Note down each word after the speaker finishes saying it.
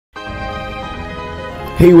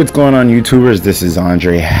Hey, what's going on, YouTubers? This is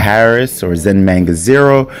Andre Harris, or Zen Manga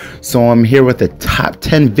Zero. So I'm here with a top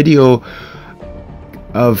 10 video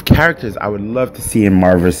of characters I would love to see in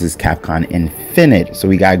Marvel vs. Capcom Infinite. So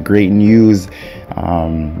we got great news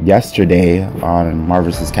yesterday on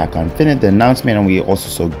Marvel vs. Capcom Infinite, the announcement, and we also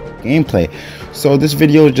saw gameplay. So this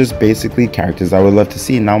video is just basically characters I would love to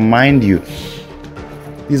see. Now, mind you,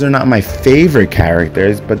 these are not my favorite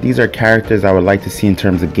characters, but these are characters I would like to see in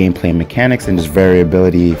terms of gameplay mechanics and just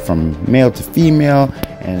variability from male to female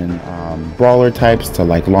and brawler types to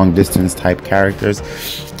like long distance type characters.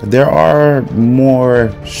 There are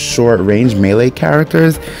more short range melee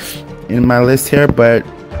characters in my list here, but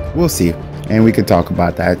we'll see, and we could talk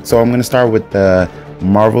about that. So I'm going to start with the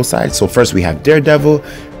Marvel side. So first we have Daredevil,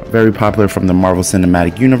 very popular from the Marvel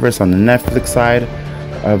Cinematic Universe on the Netflix side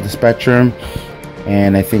of the spectrum.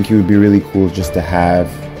 And I think he would be really cool just to have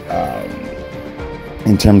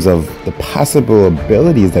in terms of the possible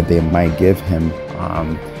abilities that they might give him.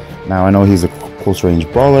 Now I know he's a close range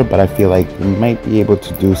brawler, but I feel like he might be able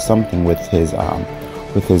to do something with his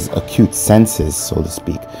acute senses, so to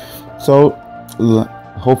speak. So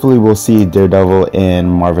hopefully we'll see Daredevil in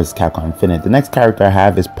Marvel vs. Capcom Infinite. The next character I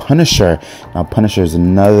have is Punisher. Now Punisher is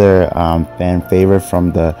another fan favorite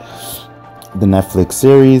from the Netflix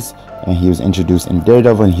series, and he was introduced in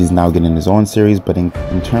Daredevil, and he's now getting his own series. But in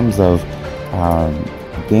terms of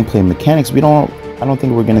gameplay mechanics, I don't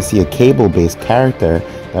think we're going to see a cable-based character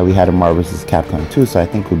that we had in Marvel vs. Capcom 2. So I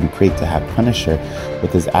think it would be great to have Punisher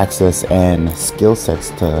with his access and skill sets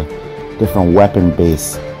to different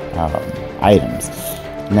weapon-based items.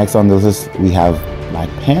 Next on the list, we have Black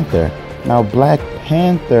Panther. Now, Black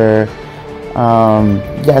Panther,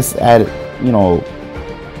 yes,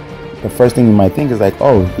 the first thing you might think is like,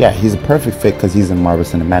 oh yeah, he's a perfect fit because he's in Marvel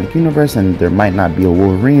Cinematic Universe and there might not be a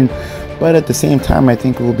Wolverine. But at the same time, I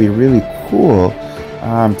think it will be really cool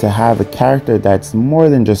to have a character that's more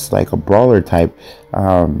than just like a brawler type.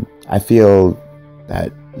 I feel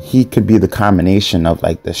that he could be the combination of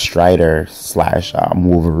like the Strider slash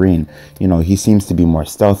Wolverine. You know, he seems to be more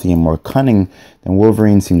stealthy and more cunning than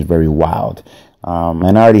Wolverine seems very wild.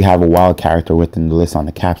 And I already have a wild character within the list on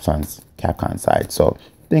the Capcom side. So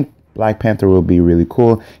I think Black Panther will be really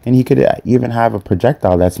cool, and he could even have a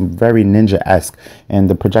projectile that's very ninja-esque, and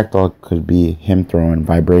the projectile could be him throwing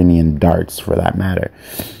vibranium darts for that matter.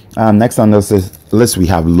 Next on this list we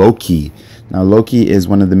have Loki. Now Loki is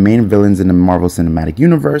one of the main villains in the Marvel Cinematic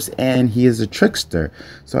Universe, and he is a trickster.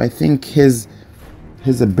 So I think his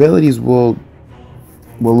abilities will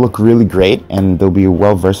look really great, and they'll be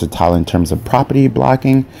well versatile in terms of property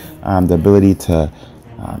blocking, the ability to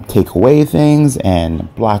take away things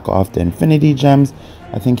and block off the Infinity Gems.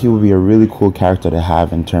 I think he would be a really cool character to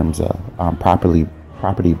have in terms of property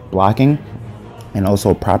blocking and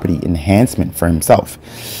also property enhancement for himself.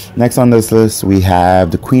 Next on this list, we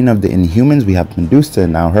have the Queen of the Inhumans. We have Medusa.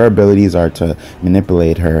 Now her abilities are to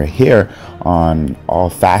manipulate her hair on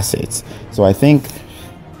all facets. So I think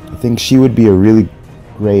she would be a really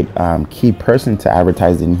great key person to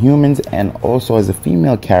advertise the Inhumans, and also as a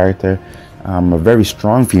female character, a very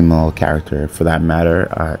strong female character for that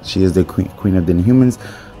matter. She is the queen of the Inhumans,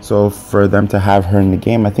 so for them to have her in the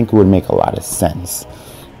game, I think it would make a lot of sense.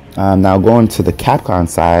 Now going to the Capcom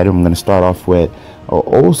side, I'm going to start off with an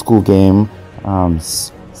old school game,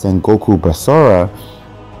 Sengoku Basara,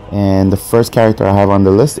 and the first character I have on the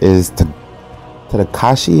list is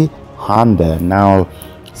Takashi Honda. Now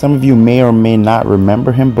some of you may or may not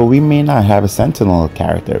remember him, but we may not have a Sentinel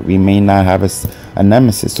character. We may not have a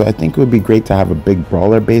Nemesis. So I think it would be great to have a big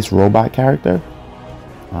brawler-based robot character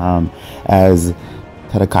as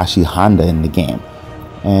Takashi Honda in the game.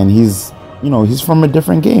 And he's from a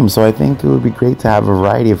different game. So I think it would be great to have a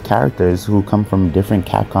variety of characters who come from different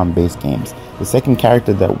Capcom-based games. The second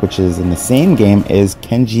character which is in the same game is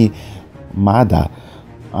Kenji Mada.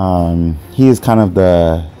 He is kind of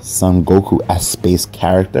the Son Goku-esque space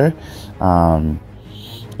character, and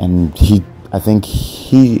I think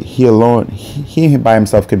he alone, he by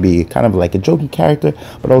himself could be kind of like a joking character,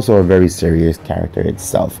 but also a very serious character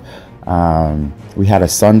itself. We had a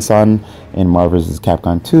Sun in Marvel vs.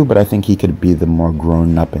 Capcom 2, but I think he could be the more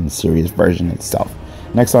grown up and serious version itself.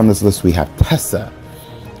 Next on this list we have Tessa,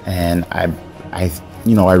 and I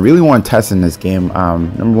really want Tessa in this game.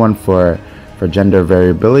 Number one for gender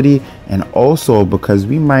variability, and also because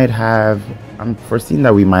I'm foreseeing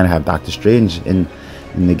that we might have Doctor Strange in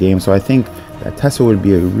the game. So I think that Tessa would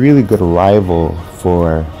be a really good rival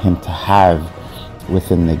for him to have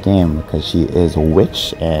within the game, because she is a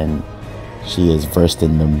witch and she is versed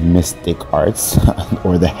in the mystic arts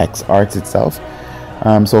or the hex arts itself.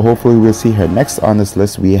 So hopefully we'll see her. Next on this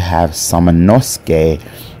list we have Samanosuke.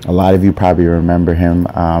 A lot of you probably remember him.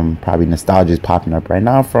 Probably nostalgia is popping up right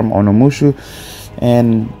now from Onimusha,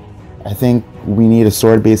 and I think we need a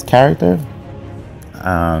sword-based character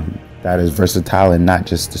that is versatile and not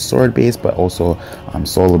just the sword base, but also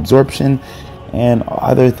soul absorption and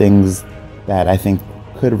other things that I think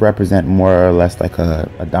could represent more or less like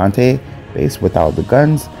a Dante base without the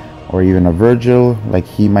guns, or even a Virgil. Like,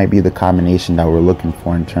 he might be the combination that we're looking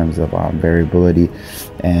for in terms of variability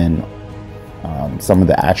and some of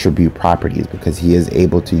the attribute properties, because he is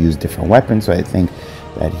able to use different weapons. So I think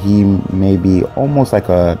that he may be almost like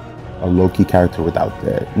a low-key character without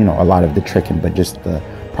the, a lot of the tricking, but just the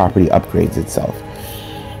property upgrades itself.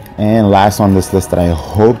 And last on this list that I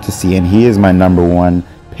hope to see, and he is my number one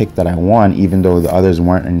pick that I want, even though the others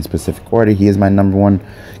weren't in specific order, he is my number one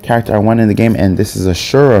character I want in the game, and this is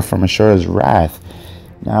Ashura from Ashura's Wrath.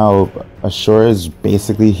 Now, Ashura is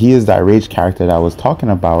basically, he is that rage character that I was talking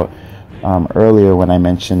about earlier when I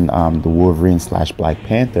mentioned the Wolverine / Black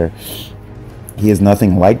Panther. He is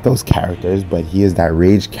nothing like those characters, but he is that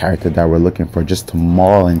rage character that we're looking for, just to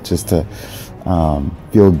maul and just to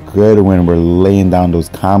feel good when we're laying down those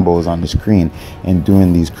combos on the screen and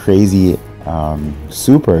doing these crazy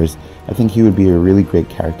supers. I think he would be a really great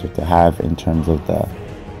character to have in terms of the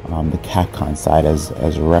Capcom side as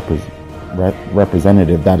a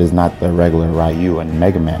representative that is not the regular Ryu and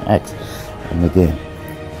Mega Man X in the game.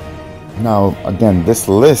 Now, again, this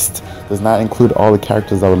list does not include all the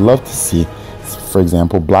characters I would love to see. For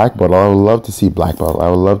example, Black Belt. I would love to see Black Belt. I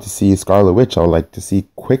would love to see Scarlet Witch. I would like to see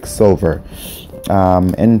Quicksilver.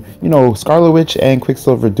 And Scarlet Witch and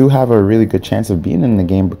Quicksilver do have a really good chance of being in the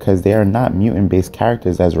game because they are not mutant-based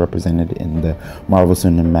characters as represented in the Marvel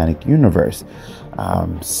Cinematic Universe.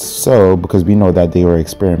 So, because we know that they were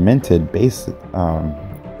experimented basically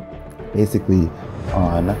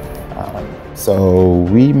on, so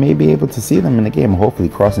we may be able to see them in the game, hopefully,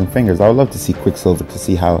 crossing fingers. I would love to see Quicksilver, to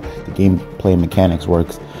see how the gameplay mechanics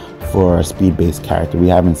works for a speed-based character. We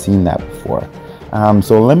haven't seen that before.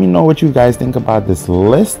 So let me know what you guys think about this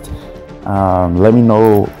list. Let me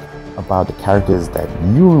know about the characters that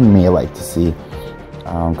you may like to see,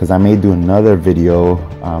 because I may do another video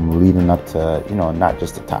leading up to, not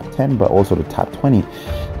just the top 10, but also the top 20,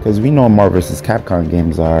 because we know Marvel vs. Capcom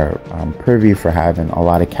games are privy for having a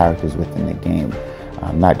lot of characters within the game,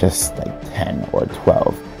 not just like 10 or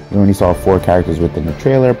 12. We only saw 4 characters within the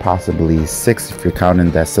trailer, possibly 6 if you're counting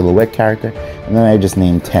that silhouette character, and then I just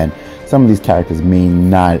named 10. Some of these characters may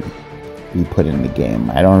not be put in the game.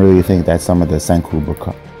 I don't really think that some of the Senku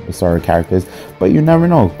Basara characters, but you never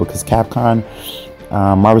know, because Capcom,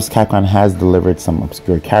 Marvel's Capcom has delivered some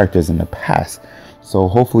obscure characters in the past, so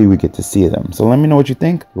hopefully we get to see them. So let me know what you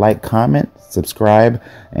think. Like, comment, subscribe,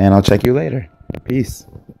 and I'll check you later. Peace.